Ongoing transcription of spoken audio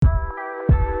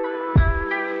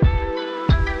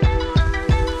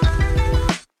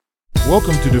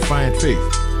Welcome to Defiant Faith,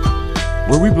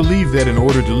 where we believe that in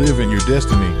order to live in your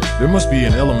destiny, there must be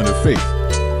an element of faith.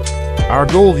 Our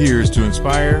goal here is to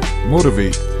inspire,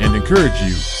 motivate, and encourage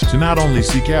you to not only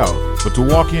seek out, but to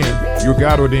walk in your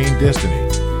God-ordained destiny.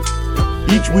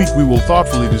 Each week we will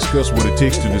thoughtfully discuss what it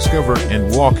takes to discover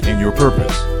and walk in your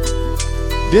purpose.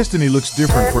 Destiny looks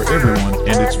different for everyone,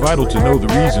 and it's vital to know the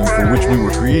reason for which we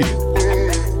were created.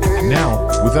 Now,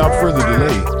 without further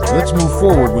delay, let's move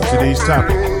forward with today's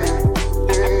topic.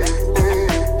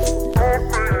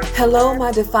 Hello,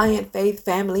 my Defiant Faith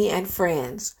family and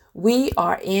friends. We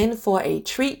are in for a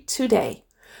treat today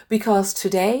because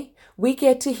today we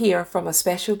get to hear from a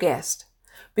special guest.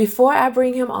 Before I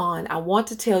bring him on, I want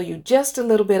to tell you just a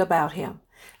little bit about him.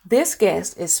 This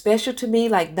guest is special to me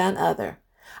like none other.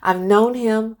 I've known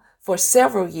him for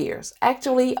several years,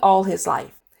 actually all his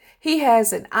life. He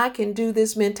has an I can do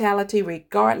this mentality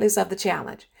regardless of the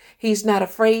challenge. He's not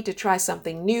afraid to try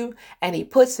something new, and he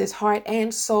puts his heart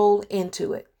and soul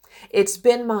into it. It's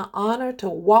been my honor to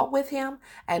walk with him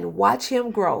and watch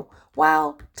him grow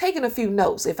while taking a few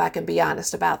notes, if I can be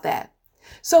honest about that.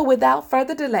 So without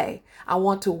further delay, I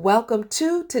want to welcome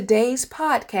to today's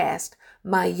podcast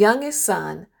my youngest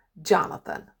son,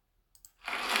 Jonathan.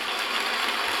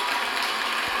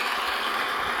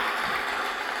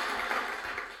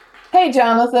 Hey,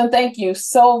 Jonathan, thank you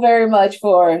so very much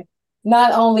for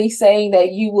not only saying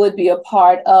that you would be a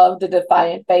part of the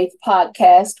Defiant Faith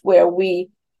podcast, where we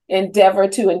endeavor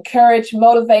to encourage,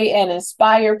 motivate, and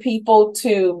inspire people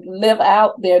to live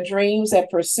out their dreams and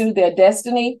pursue their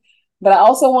destiny. But I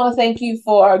also want to thank you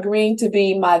for agreeing to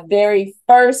be my very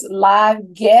first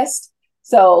live guest.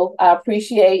 So I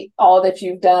appreciate all that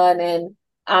you've done, and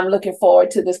I'm looking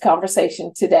forward to this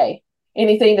conversation today.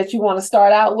 Anything that you want to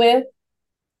start out with?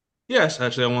 Yes,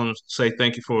 actually, I want to say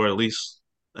thank you for at least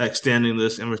extending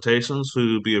this invitation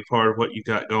to be a part of what you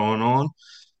got going on.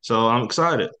 So I'm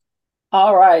excited.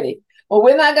 All righty. Well,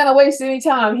 we're not going to waste any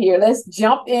time here. Let's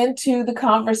jump into the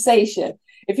conversation.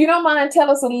 If you don't mind, tell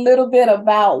us a little bit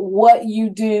about what you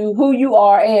do, who you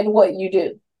are, and what you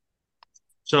do.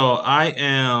 So I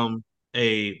am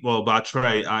by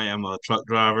trade, I am a truck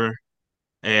driver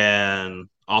and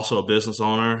also a business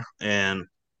owner. And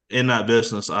in that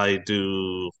business, I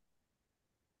do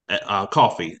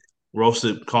coffee,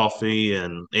 roasted coffee,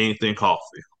 and anything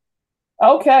coffee.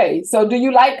 Okay. So do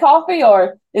you like coffee,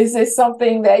 or is this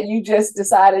something that you just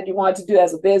decided you wanted to do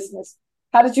as a business?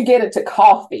 How did you get into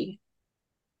coffee?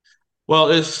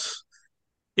 Well, it's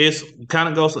kind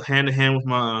of goes hand in hand with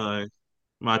my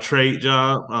trade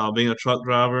job, being a truck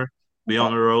driver, be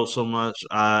on the road so much.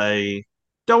 I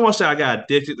don't want to say I got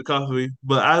addicted to coffee,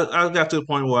 but I got to the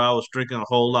point where I was drinking a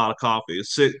whole lot of coffee.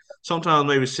 Sometimes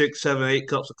maybe 6, 7, 8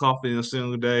 cups of coffee in a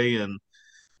single day, and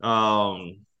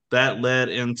um, that led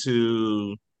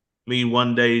into me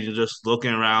one day just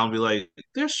looking around, be like,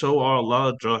 there so are a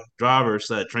lot of drivers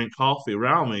that drink coffee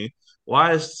around me.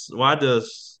 Why do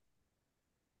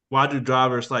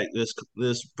drivers like this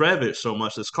beverage so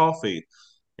much, this coffee?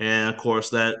 And of course,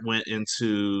 that went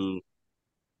into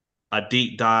a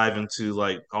deep dive into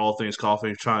like all things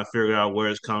coffee, trying to figure out where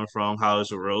it's coming from, how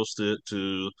is it roasted,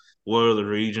 to what are the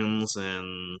regions,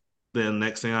 and then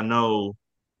next thing I know,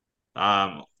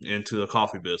 I'm into the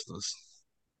coffee business.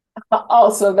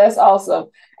 Awesome. That's awesome.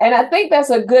 And I think that's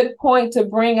a good point to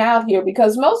bring out here,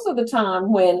 because most of the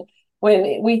time when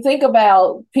we think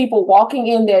about people walking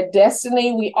in their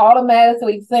destiny, we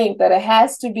automatically think that it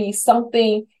has to be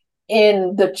something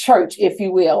in the church, if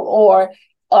you will, or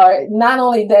not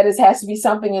only that it has to be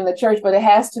something in the church, but it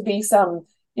has to be some,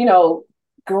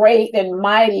 great and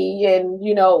mighty and,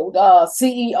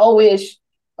 CEO-ish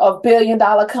of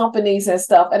billion-dollar companies and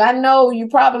stuff. And I know you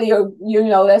probably are,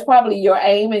 that's probably your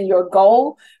aim and your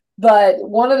goal. But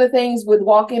one of the things with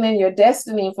walking in your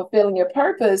destiny and fulfilling your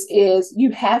purpose is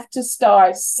you have to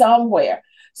start somewhere.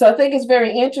 So I think it's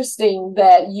very interesting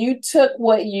that you took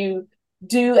what you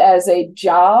do as a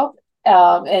job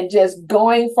and just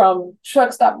going from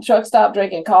truck stop to truck stop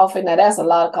drinking coffee. Now, that's a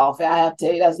lot of coffee. I have to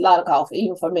tell you, that's a lot of coffee,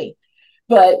 even for me.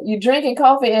 But you're drinking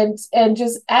coffee and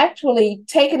just actually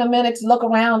taking a minute to look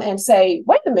around and say,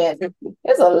 wait a minute,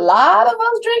 there's a lot of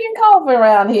us drinking coffee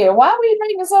around here. Why are we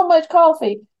drinking so much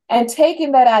coffee? And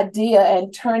taking that idea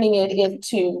and turning it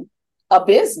into a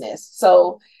business.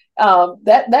 So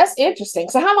that's interesting.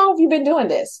 So how long have you been doing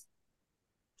this?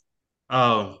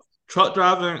 Truck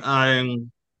driving,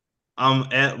 I'm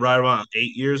at right around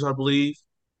 8 years, I believe,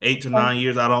 8 to 9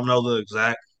 years. I don't know the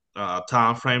exact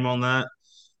time frame on that.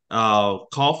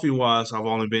 Coffee wise, I've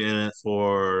only been in it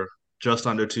for just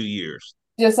under 2 years.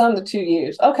 Just under 2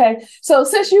 years. Okay. So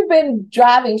since you've been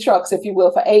driving trucks, if you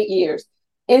will, for 8 years,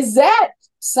 is that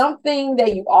something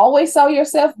that you always saw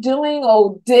yourself doing,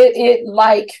 or did it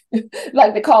like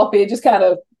the coffee, it just kind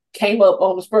of came up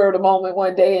on the spur of the moment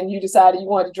one day and you decided you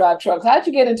wanted to drive trucks? How'd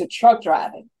you get into truck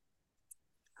driving?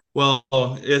 Well,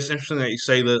 it's interesting that you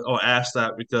say that or ask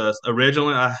that because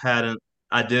originally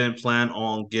I didn't plan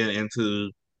on getting into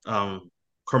um,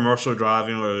 commercial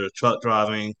driving or truck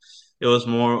driving. It was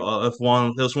more it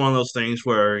was one of those things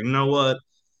where you know what,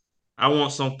 I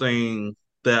want something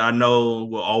that I know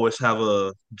will always have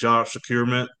a job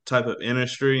securement type of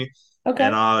industry, and Okay.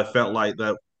 I felt like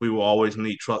that we will always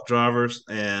need truck drivers.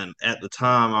 And at the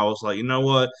time, I was like, you know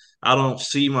what, I don't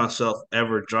see myself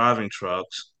ever driving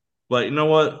trucks. But you know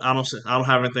what? I don't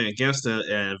have anything against it.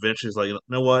 And eventually, it's like, you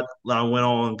know what? I went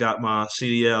on and got my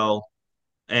CDL,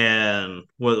 and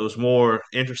what was more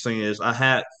interesting is I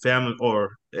have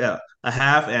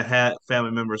and had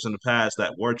family members in the past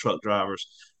that were truck drivers.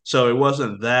 So it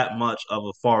wasn't that much of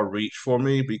a far reach for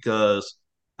me because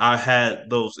I had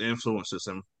those influences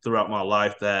throughout my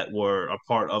life that were a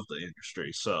part of the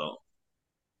industry. So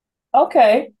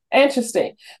Okay,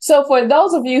 interesting. So, for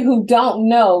those of you who don't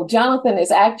know, Jonathan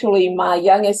is actually my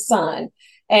youngest son.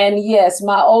 And yes,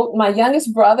 my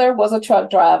youngest brother was a truck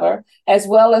driver, as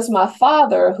well as my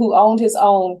father, who owned his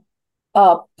own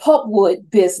pulpwood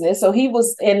business. So he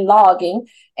was in logging.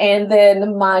 And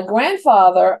then my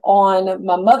grandfather on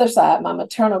my mother's side, my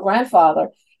maternal grandfather,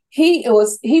 he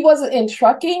wasn't in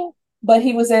trucking, but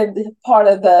he was in part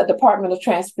of the Department of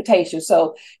Transportation.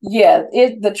 So yeah,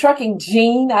 the trucking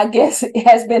gene, I guess,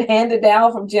 has been handed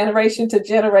down from generation to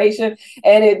generation,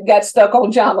 and it got stuck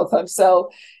on Jonathan. So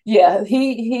yeah,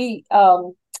 he's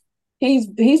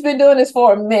been doing this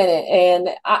for a minute, and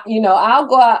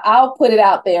I'll put it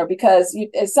out there because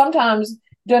sometimes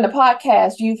during the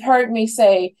podcast you've heard me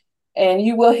say, and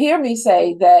you will hear me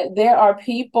say that there are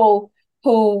people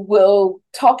who will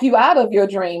talk you out of your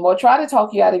dream or try to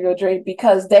talk you out of your dream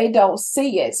because they don't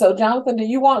see it. So, Jonathan, do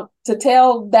you want to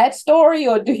tell that story,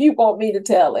 or do you want me to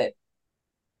tell it?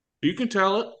 you can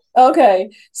tell it.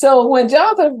 Okay. So when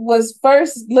Jonathan was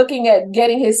first looking at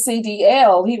getting his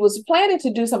CDL, he was planning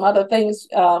to do some other things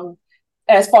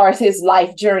as far as his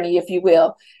life journey, if you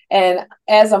will. And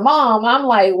as a mom, I'm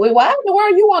like, well, why in the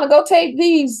world you want to go take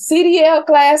these CDL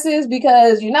classes,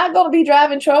 because you're not going to be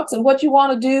driving trucks and what you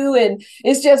want to do, and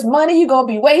it's just money you're going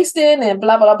to be wasting and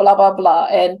blah, blah, blah, blah, blah.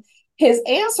 And his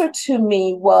answer to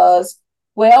me was,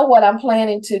 well, what I'm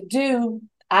planning to do,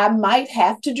 I might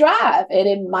have to drive, and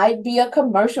it might be a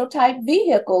commercial type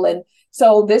vehicle. And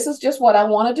so this is just what I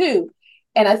want to do.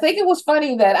 And I think it was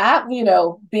funny that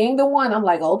being the one, I'm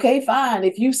like, okay, fine,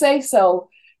 if you say so,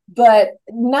 but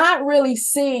not really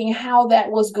seeing how that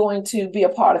was going to be a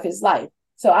part of his life.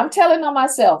 So I'm telling on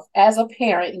myself as a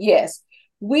parent, yes,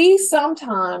 we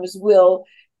sometimes will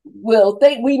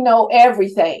think we know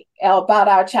everything about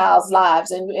our child's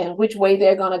lives and which way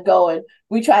they're going to go. And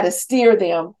we try to steer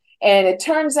them. And it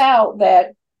turns out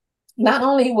that not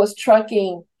only was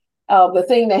trucking the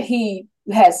thing that he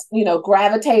has,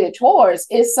 gravitated towards,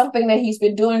 is something that he's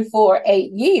been doing for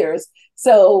 8 years.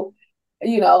 So,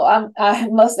 I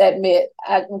must admit,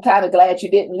 I'm kind of glad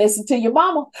you didn't listen to your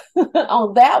mama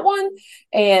on that one.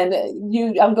 And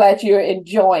I'm glad you're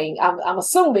enjoying. I'm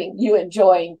assuming you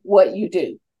enjoying what you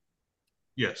do.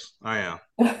 Yes, I am.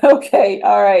 Okay,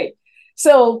 all right.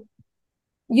 So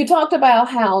you talked about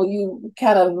how you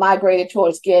kind of migrated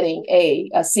towards getting a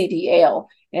CDL,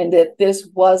 and that this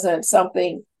wasn't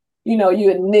something, you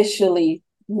initially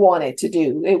wanted to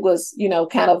do. It was,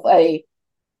 kind of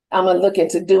I'm going to look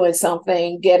into doing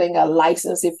something, getting a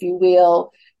license, if you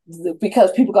will, because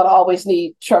people are going to always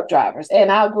need truck drivers. And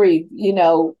I agree,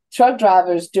 truck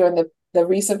drivers during the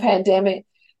recent pandemic,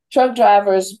 truck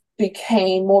drivers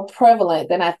became more prevalent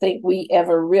than I think we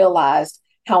ever realized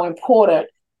how important,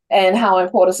 and how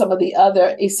important some of the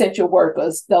other essential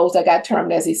workers, those that got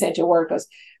termed as essential workers,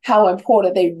 how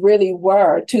important they really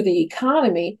were to the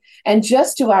economy and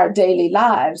just to our daily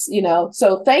lives,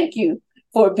 So thank you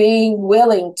for being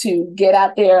willing to get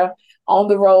out there on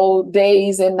the road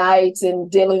days and nights and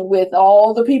dealing with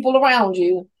all the people around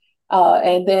you.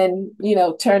 And then,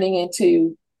 turning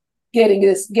into getting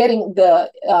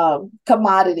the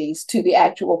commodities to the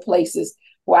actual places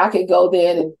where I could go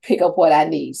there and pick up what I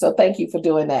need. So thank you for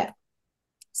doing that.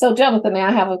 So Jonathan, now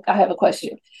I have a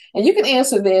question, and you can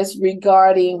answer this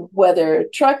regarding whether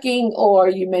trucking or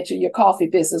you mentioned your coffee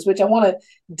business, which I want to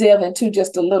delve into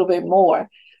just a little bit more.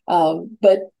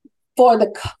 But for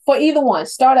either one,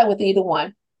 start out with either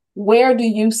one. Where do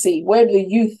you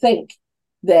think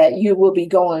that you will be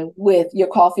going with your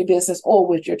coffee business or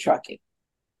with your trucking?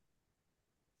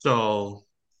 So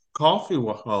coffee.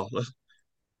 Well,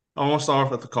 I want to start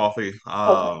off with the coffee.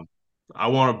 Okay. I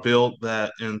want to build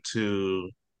that into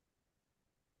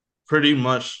pretty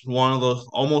much one of the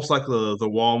almost like the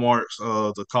Walmarts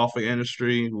of the coffee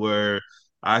industry where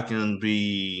I can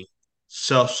be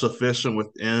self-sufficient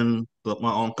within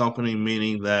my own company,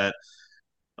 meaning that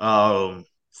um,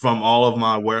 from all of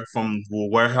my from the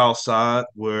warehouse side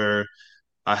where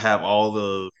I have all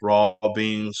the raw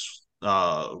beans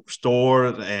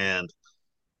stored and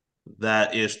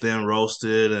that is then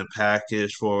roasted and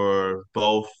packaged for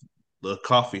both the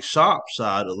coffee shop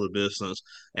side of the business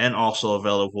and also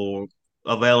available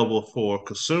for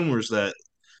consumers that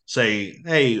say,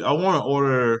 "Hey, I want to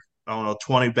order, I don't know,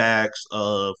 20 bags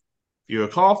of your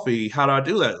coffee. How do I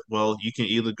do that?" Well, you can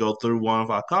either go through one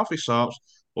of our coffee shops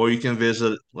or you can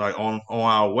visit like on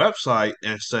our website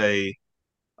and say,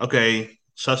 okay,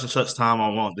 such and such time I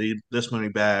want this many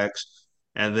bags.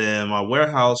 And then my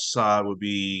warehouse side would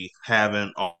be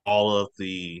having all of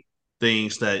the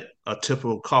things that a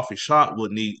typical coffee shop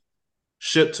would need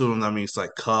shipped to them. That means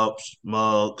like cups,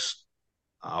 mugs,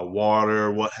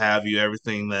 water, what have you,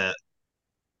 everything that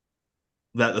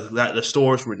the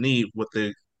stores would need.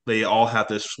 They all have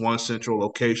this one central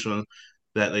location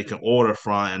that they can order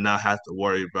from and not have to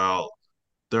worry about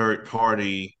third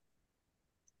party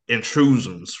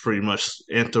intrusions, pretty much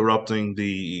interrupting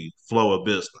the flow of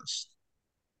business.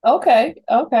 Okay,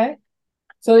 okay.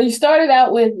 So you started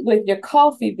out with your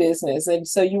coffee business, and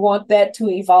so you want that to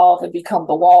evolve and become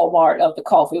the Walmart of the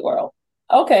coffee world.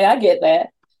 Okay, I get that.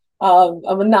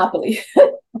 A monopoly.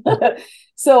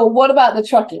 So what about the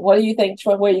trucking? What do you think?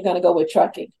 Where are you going to go with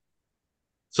trucking?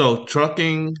 So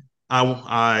trucking,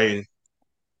 I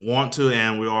want to,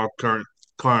 and we are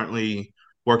currently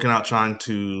working out trying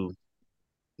to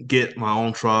get my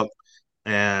own truck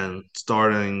and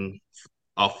starting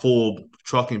a full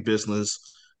trucking business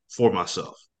for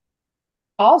myself.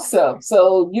 Awesome.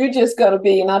 So you're just going to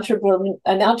be an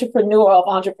entrepreneur of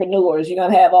entrepreneurs. You're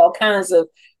going to have all kinds of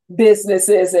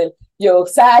businesses, and your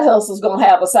side hustle is going to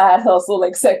have a side hustle,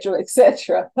 et cetera, et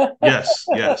cetera. Yes,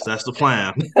 yes, that's the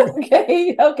plan.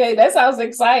 Okay, okay, that sounds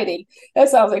exciting. That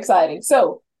sounds exciting.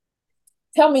 So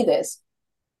tell me this,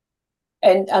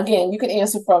 and again, you can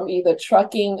answer from either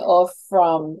trucking or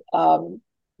from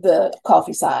the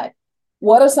coffee side.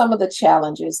 What are some of the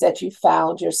challenges that you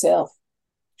found yourself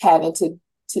having to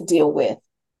deal with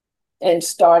in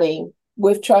starting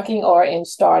with trucking or in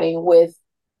starting with,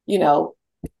 you know,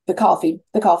 the coffee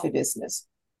business?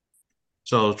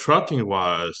 So trucking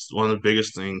wise, one of the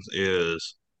biggest things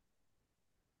is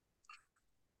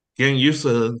getting used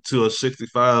to a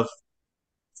 65-foot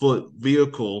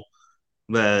vehicle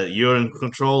that you're in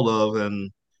control of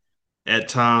and at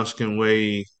times can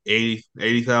weigh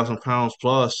 80,000 pounds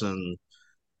plus and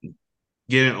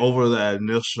getting over that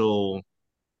initial,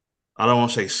 I don't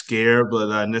want to say scare, but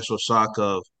that initial shock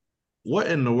of what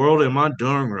in the world am I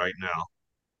doing right now?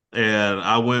 And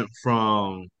I went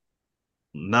from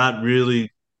not really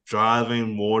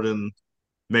driving more than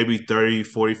maybe 30,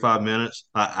 45 minutes,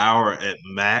 an hour at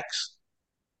max,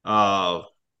 uh,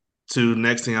 to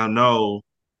next thing I know,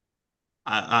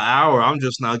 an hour, I'm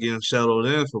just not getting settled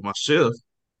in for my shift.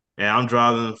 And I'm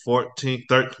driving 14,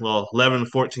 13, well, 11 to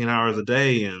 14 hours a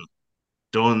day and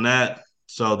doing that.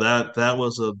 So that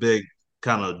was a big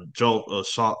kind of jolt, a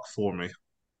shock for me.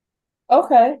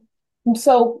 Okay.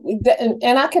 So,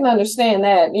 and I can understand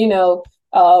that,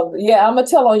 yeah, I'm gonna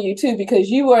tell on you too, because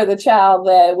you were the child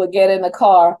that would get in the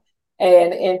car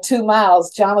and in 2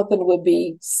 miles, Jonathan would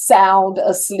be sound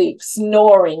asleep,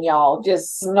 snoring, y'all,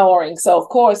 just snoring. So, of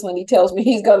course, when he tells me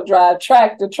he's gonna drive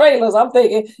tractor trailers, I'm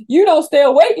thinking, you don't stay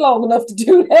awake long enough to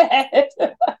do that.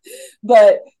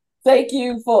 But thank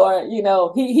you for,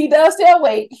 he does stay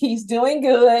awake. He's doing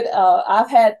good.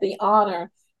 I've had the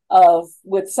honor of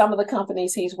with some of the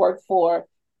companies he's worked for,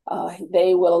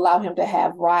 they will allow him to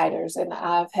have riders, and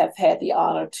I have had the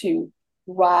honor to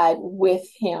ride with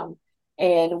him.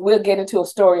 And we'll get into a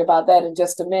story about that in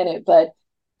just a minute. But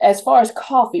as far as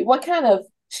coffee, what kind of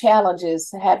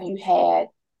challenges have you had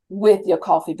with your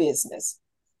coffee business?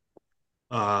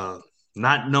 Uh,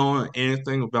 Not knowing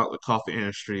anything about the coffee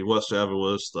industry whatsoever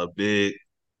was a big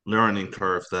learning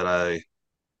curve that I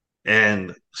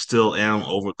and still am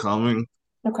overcoming.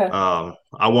 Okay.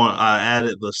 I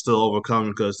added the still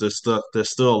overcoming because there's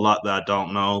still a lot that I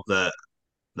don't know that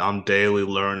I'm daily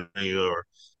learning or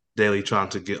daily trying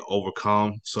to get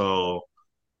overcome. So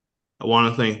one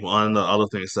of the other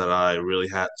things that I really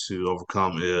had to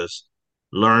overcome is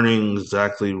learning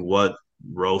exactly what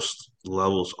roast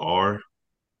levels are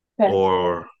Okay.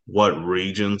 or what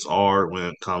regions are when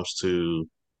it comes to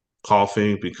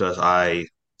coffee because I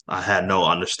had no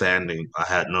understanding. I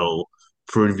had no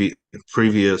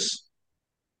previous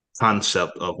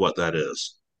concept of what that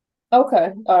is. Okay,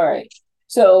 all right.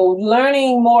 So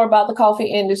learning more about the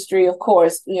coffee industry, of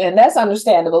course, and that's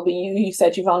understandable, but you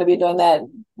said you've only been doing that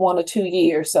 1 or 2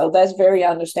 years, so that's very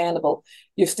understandable.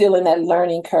 You're still in that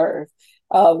learning curve.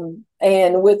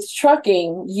 And with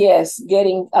trucking, yes,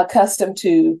 getting accustomed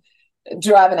to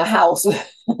driving a house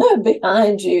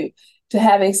behind you to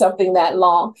having something that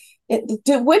long.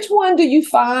 Which one do you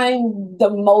find the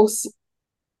most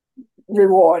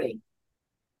rewarding,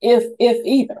 if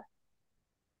either?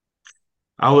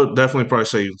 I would definitely probably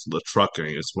say the trucking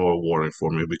is more rewarding for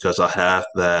me because I have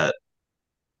that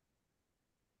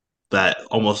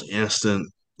almost instant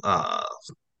uh,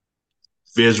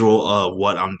 visual of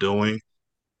what I'm doing,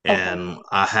 Okay. and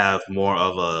I have more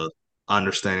of a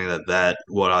understanding that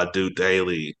what I do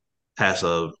daily has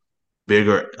a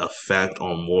bigger effect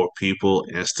on more people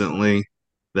instantly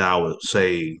than I would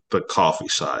say the coffee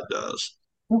side does.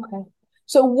 Okay.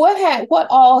 So what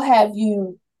all have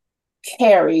you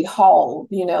carried, hauled,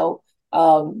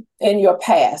 in your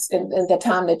past in the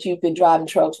time that you've been driving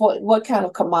trucks? What kind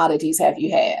of commodities have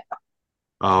you had?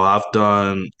 I've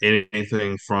done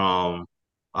anything from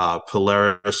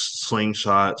Polaris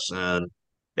slingshots and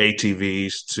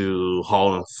ATVs to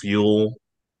hauling fuel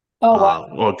Oh wow.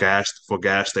 or gas for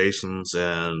gas stations,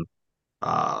 and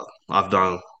uh, I've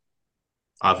done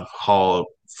I've hauled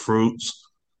fruits,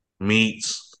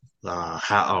 meats,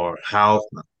 or house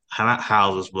not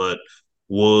houses, but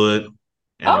wood,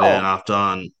 and then Oh. I've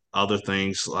done other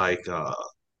things like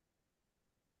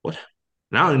what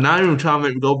now you're trying to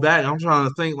make me go back. I'm trying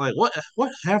to think like what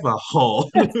have I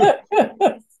hauled?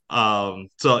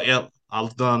 So yeah,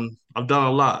 I've done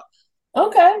a lot.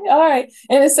 Okay, all right.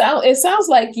 And it sounds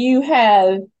like you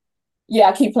have, yeah,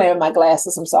 I keep playing with my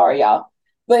glasses. I'm sorry, y'all.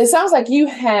 But it sounds like you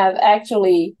have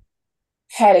actually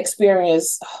had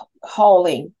experience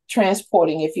hauling,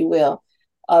 transporting, if you will,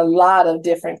 a lot of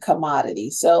different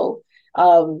commodities. So,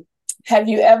 have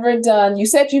you ever done, you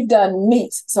said you've done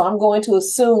meat, so I'm going to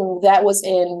assume that was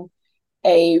in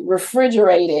a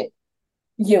refrigerated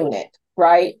unit,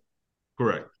 right?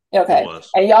 Correct. It Okay. was.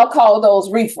 And y'all call those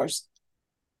reefers.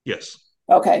 Yes.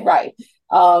 Okay, right.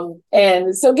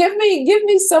 And so give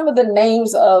me some of the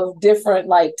names of different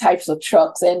like types of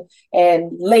trucks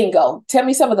and lingo. Tell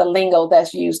me some of the lingo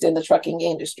that's used in the trucking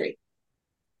industry.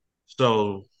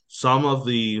 So some of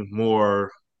the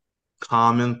more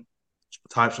common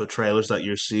types of trailers that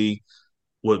you see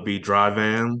would be dry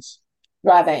vans.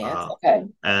 Dry vans. Uh, Okay.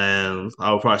 and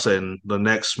I would probably say the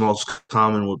next most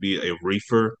common would be a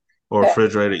reefer or Okay.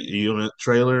 refrigerated unit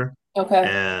trailer. Okay.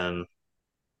 And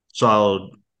so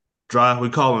we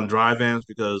call them dry vans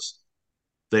because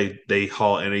they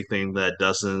haul anything that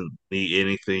doesn't need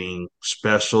anything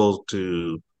special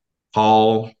to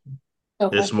haul.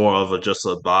 Okay. It's more of just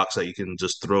a box that you can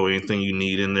just throw anything you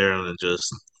need in there and then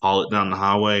just haul it down the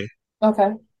highway.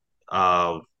 Okay.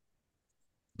 Uh,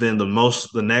 then the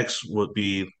next would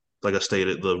be, like I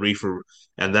stated, the reefer,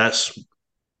 and that's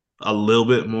a little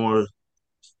bit more.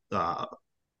 Uh,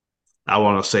 I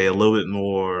want to say a little bit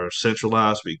more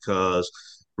centralized because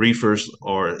reefers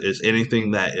are is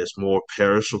anything that is more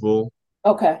perishable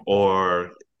Okay.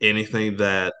 or anything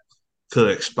that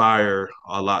could expire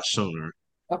a lot sooner.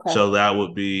 Okay. So that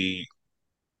would be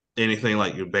anything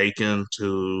like your bacon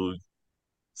to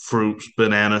fruits,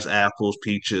 bananas, apples,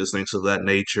 peaches, things of that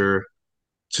nature,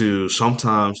 to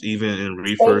sometimes even in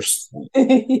reefers.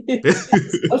 Steaks.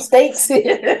 Oh, steaks.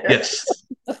 Yes.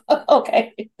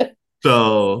 Okay.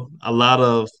 So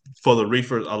for the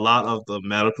reefers, a lot of the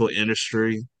medical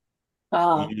industry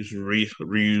Uh,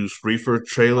 reuse reefer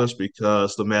trailers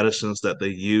because the medicines that they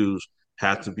use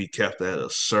have to be kept at a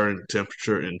certain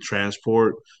temperature in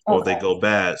transport or they okay. go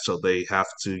bad. So they have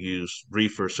to use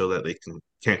reefer so that they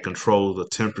can't control the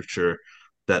temperature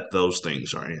that those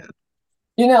things are in.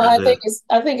 And then I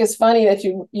think it's funny that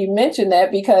you mentioned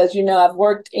that because I've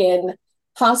worked in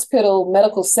hospital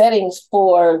medical settings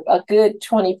for a good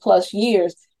 20 plus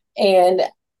years, and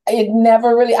I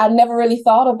never really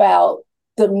thought about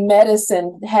the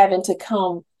medicine having to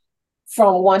come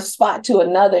from one spot to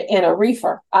another in a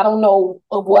reefer. I don't know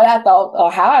what I thought or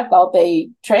how I thought they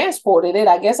transported it.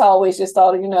 I guess I always just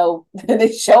thought,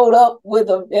 they showed up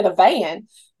in a van.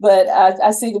 But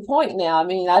I see the point now. I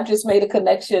mean, I just made a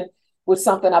connection with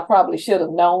something I probably should have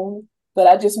known, but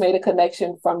I just made a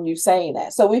connection from you saying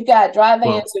that. So we've got dry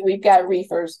well, vans and we've got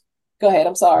reefers. Go ahead.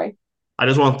 I'm sorry. I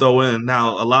just want to throw in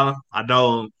now I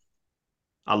know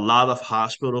a lot of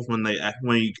hospitals when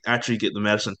you actually get the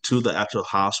medicine to the actual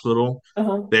hospital,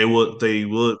 Uh-huh. they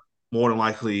would more than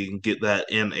likely get that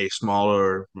in a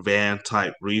smaller van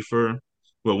type reefer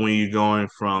But when you're going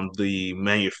from the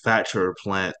manufacturer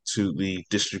plant to the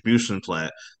distribution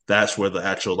plant, that's where the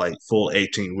actual like full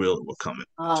 18 wheel will come into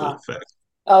Ah, effect.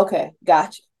 okay,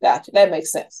 gotcha, gotcha. That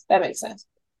makes sense. That makes sense.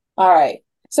 All right.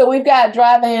 So we've got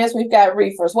dry vans, we've got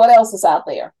reefers. What else is out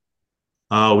there?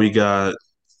 We got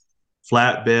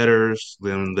flatbedders,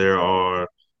 then there are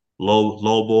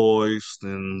low boys,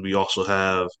 then we also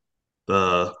have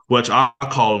the which I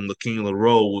call them the king of the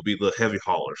road would be the heavy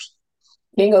haulers.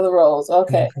 King of the Roads.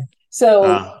 Okay. So,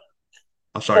 Uh,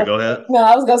 I'm sorry, go ahead. no,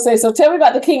 I was gonna say, so tell me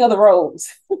about the King of the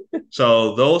Roads.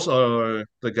 So those are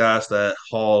the guys that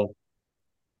haul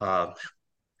uh,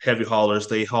 heavy haulers.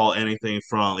 They haul anything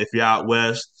from if you're out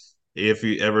west, if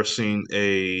you ever seen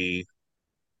a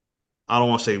I don't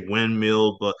want to say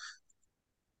windmill, but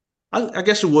I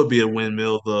guess it would be a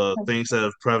windmill. The things that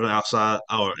are prevalent outside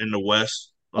or in the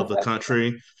west of the Okay.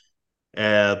 country,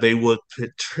 they would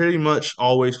pretty much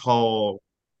always haul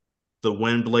the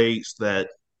wind blades that.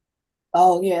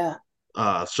 Oh yeah.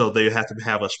 So they have to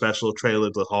have a special trailer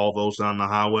to haul those down the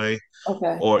highway,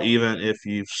 Okay. or even if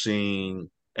you've seen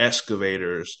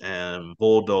excavators and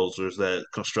bulldozers that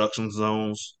construction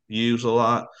zones use a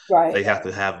lot, Right. they have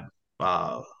to have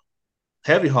uh,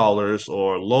 heavy haulers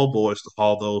or low boys to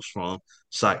haul those from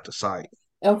site to site.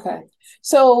 Okay.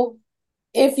 So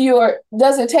if you're,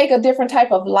 does it take a different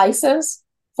type of license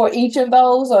for each of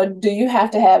those, or do you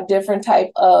have to have different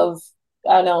type of,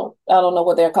 I don't know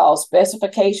what they're called,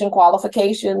 specification,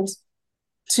 qualifications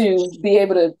to be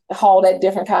able to haul that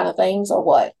different kind of things, or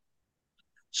what?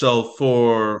 So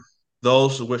for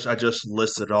those which I just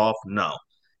listed off, no.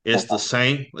 It's the Okay.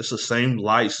 same, it's the same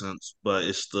license, but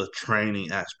it's the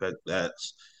training aspect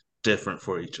that's different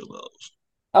for each of those.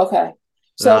 Okay.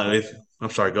 So Now if I'm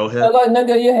sorry, go no, ahead. no,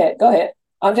 go ahead. Go ahead.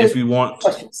 I'm If just you want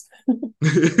questions.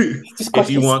 Just if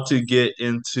you questions. want to get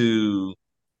into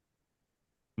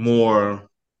more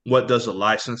what does a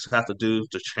license have to do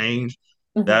to change,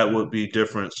 Mhm. that would be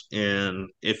difference in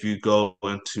if you go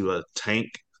into a tank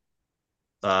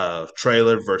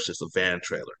trailer versus a van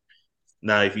trailer.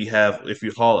 Now, if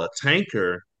you haul a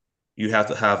tanker, you have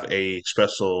to have a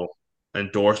special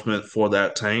endorsement for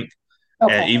that tank.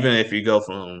 And Okay. even if you go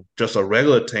from just a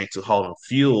regular tank to hauling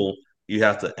fuel, you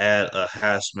have to add a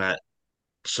hazmat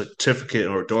certificate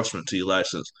or endorsement to your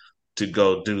license to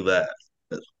go do that.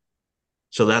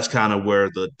 So that's kind of where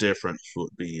the difference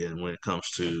would be in when it comes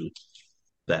to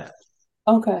that.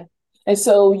 Okay. And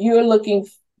so you're looking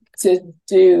to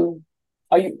do,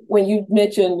 are you, when you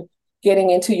mentioned getting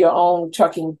into your own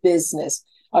trucking business,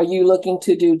 are you looking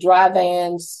to do dry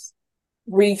vans,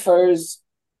 reefers,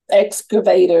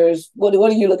 excavators? What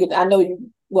are you looking? I know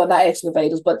you, well, not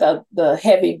excavators, but the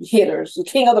heavy hitters, the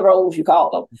king of the road, you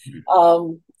call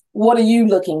them. What are you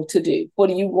looking to do? What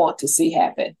do you want to see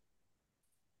happen?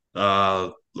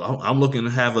 Uh, I'm looking to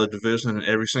have a division in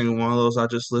every single one of those I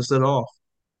just listed off.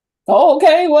 Oh,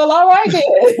 okay, well, all right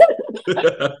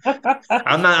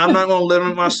I'm not gonna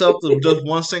limit myself to just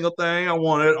one single thing. I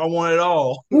want it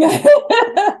all. then.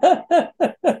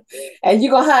 And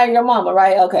you're gonna hire your mama,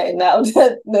 right? Okay, now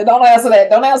don't answer that.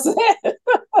 Don't answer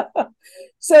that.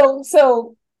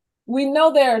 So we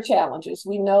know there are challenges.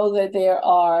 We know that there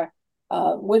are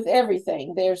with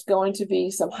everything. There's going to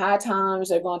be some high times.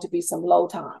 There are going to be some low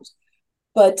times.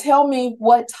 But tell me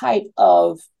what type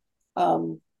of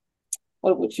um,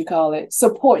 what would you call it,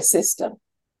 support system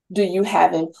do you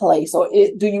have in place, or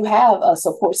do you have a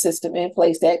support system in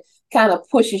place that kind of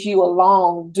pushes you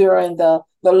along during the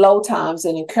low times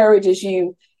and encourages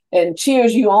you and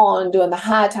cheers you on during the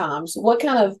high times? What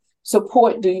kind of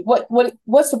support do you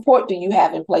what support do you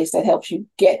have in place that helps you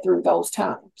get through those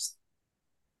times?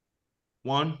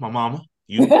 One, my mama,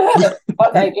 you.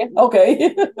 Oh, thank you.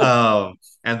 Okay. um,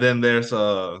 and then there's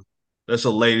a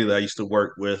lady that I used to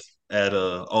work with at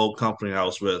a old company I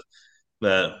was with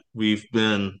that we've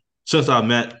been since I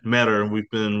met her. We've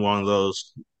been one of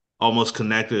those almost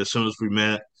connected as soon as we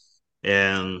met,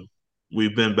 and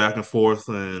we've been back and forth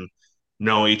and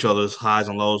know each other's highs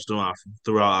and lows throughout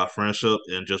our friendship,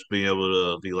 and just being able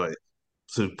to be like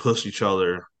to push each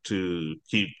other to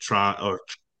keep trying or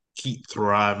keep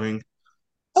thriving.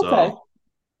 Okay. So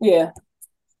Yeah.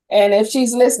 And if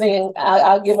she's listening,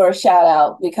 I'll give her a shout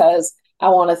out because I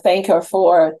want to thank her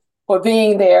for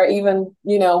being there, even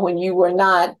when you were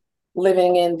not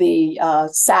living in the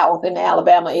South in the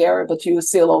Alabama area, but you were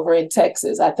still over in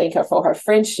Texas. I thank her for her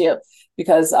friendship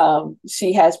because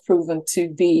she has proven to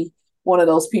be one of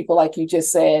those people, like you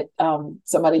just said,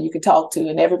 somebody you can talk to,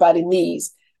 and everybody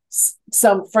needs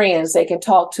some friends they can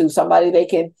talk to, somebody they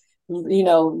can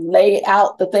lay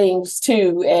out the things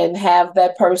to and have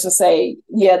that person say,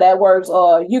 yeah, that works,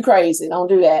 or you crazy, don't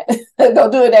do that.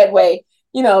 Don't do it that way.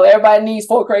 everybody needs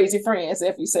four crazy friends,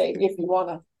 if you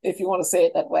want to say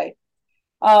it that way.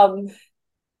 Um,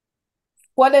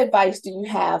 what advice do you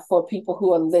have for people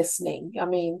who are listening? I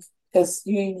mean, because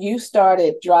you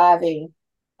started driving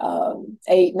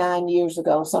 8-9 years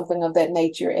ago, something of that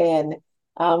nature, and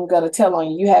I'm gonna tell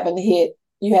on you, you haven't hit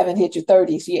your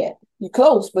 30s yet. You're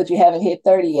close, but you haven't hit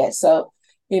 30 yet. So,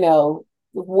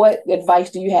 what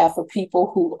advice do you have for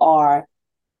people who are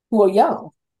young?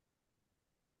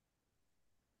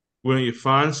 When you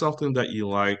find something that you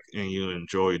like and you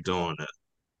enjoy doing it,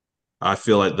 I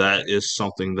feel like that is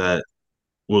something that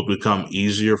will become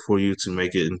easier for you to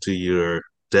make it into your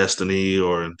destiny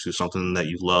or into something that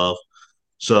you love.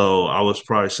 So I would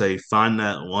probably say find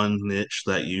that one niche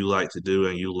that you like to do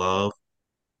and you love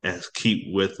and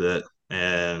keep with it.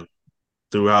 And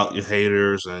throughout your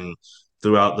haters and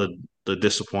throughout the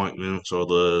disappointments or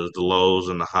the lows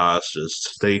and the highs, just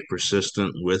stay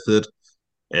persistent with it.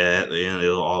 And at the end,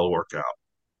 it'll all work out.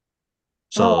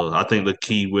 Oh, So I think the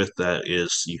key with that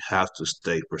is you have to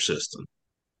stay persistent.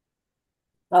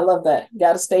 I love that. You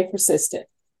got to stay persistent.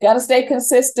 Got to stay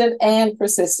consistent and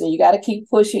persistent. You got to keep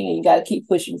pushing, and you got to keep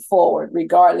pushing forward,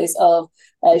 regardless of,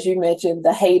 as you mentioned,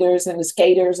 the haters and the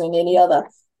skaters and any other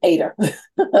hater.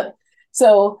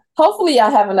 So hopefully I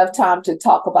have enough time to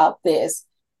talk about this.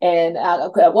 And I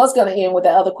was going to end with the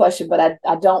other question, but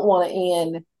I don't want to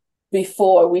end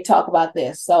before we talk about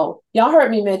this. So y'all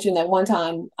heard me mention that one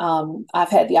time I've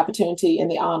had the opportunity and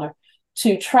the honor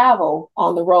to travel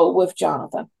on the road with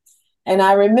Jonathan. And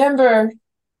I remember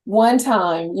one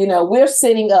time, we're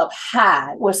sitting up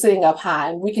high.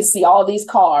 And we can see all these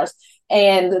cars.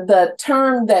 And the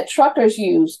term that truckers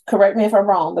use, correct me if I'm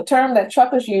wrong, the term that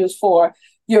truckers use for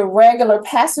your regular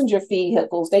passenger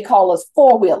vehicles, they call us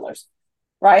four-wheelers,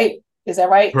 right? Is that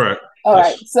right? Correct. All Yes.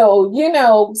 right.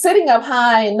 So, sitting up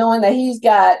high and knowing that he's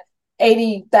got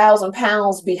 80,000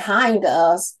 pounds behind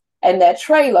us and that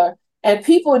trailer, and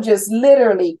people just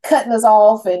literally cutting us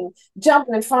off and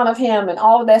jumping in front of him and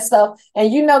all of that stuff.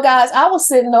 And guys, I was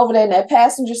sitting over there in that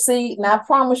passenger seat, and I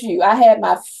promise you, I had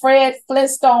my Fred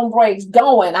Flintstone brakes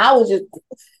going. I was just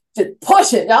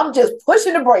pushing. I'm just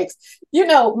pushing the brakes,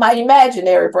 my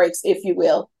imaginary brakes, if you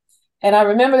will. And I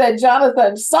remember that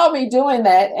Jonathan saw me doing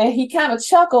that, and he kind of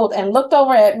chuckled and looked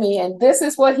over at me, and this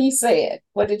is what he said.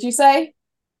 What did you say?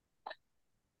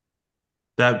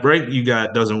 That brake you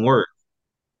got doesn't work.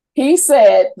 He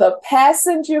said the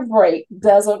passenger brake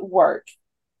doesn't work.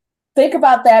 Think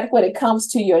about that when it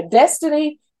comes to your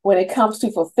destiny, when it comes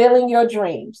to fulfilling your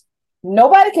dreams.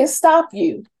 Nobody can stop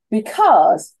you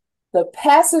because the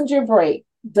passenger brake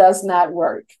does not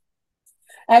work.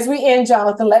 As we end,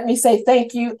 Jonathan, let me say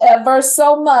thank you ever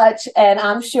so much. And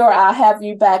I'm sure I'll have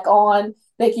you back on.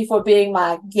 Thank you for being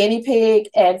my guinea pig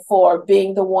and for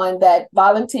being the one that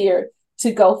volunteered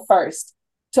to go first.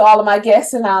 To all of my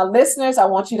guests and our listeners, I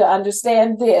want you to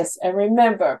understand this. And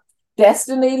remember,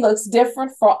 destiny looks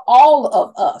different for all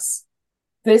of us.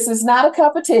 This is not a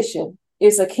competition.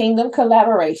 It's a kingdom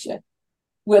collaboration.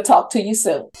 We'll talk to you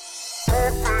soon.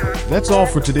 That's all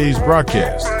for today's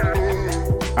broadcast.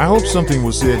 I hope something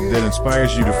was said that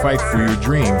inspires you to fight for your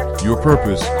dream, your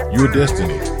purpose, your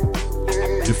destiny.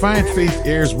 Defiant Faith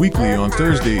airs weekly on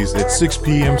Thursdays at 6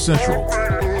 p.m. Central.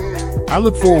 I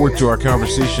look forward to our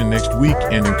conversation next week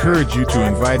and encourage you to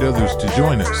invite others to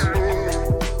join us.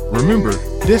 Remember,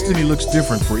 destiny looks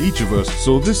different for each of us,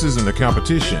 so this isn't a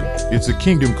competition, it's a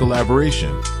kingdom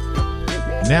collaboration.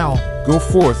 Now, go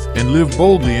forth and live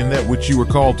boldly in that which you were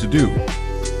called to do.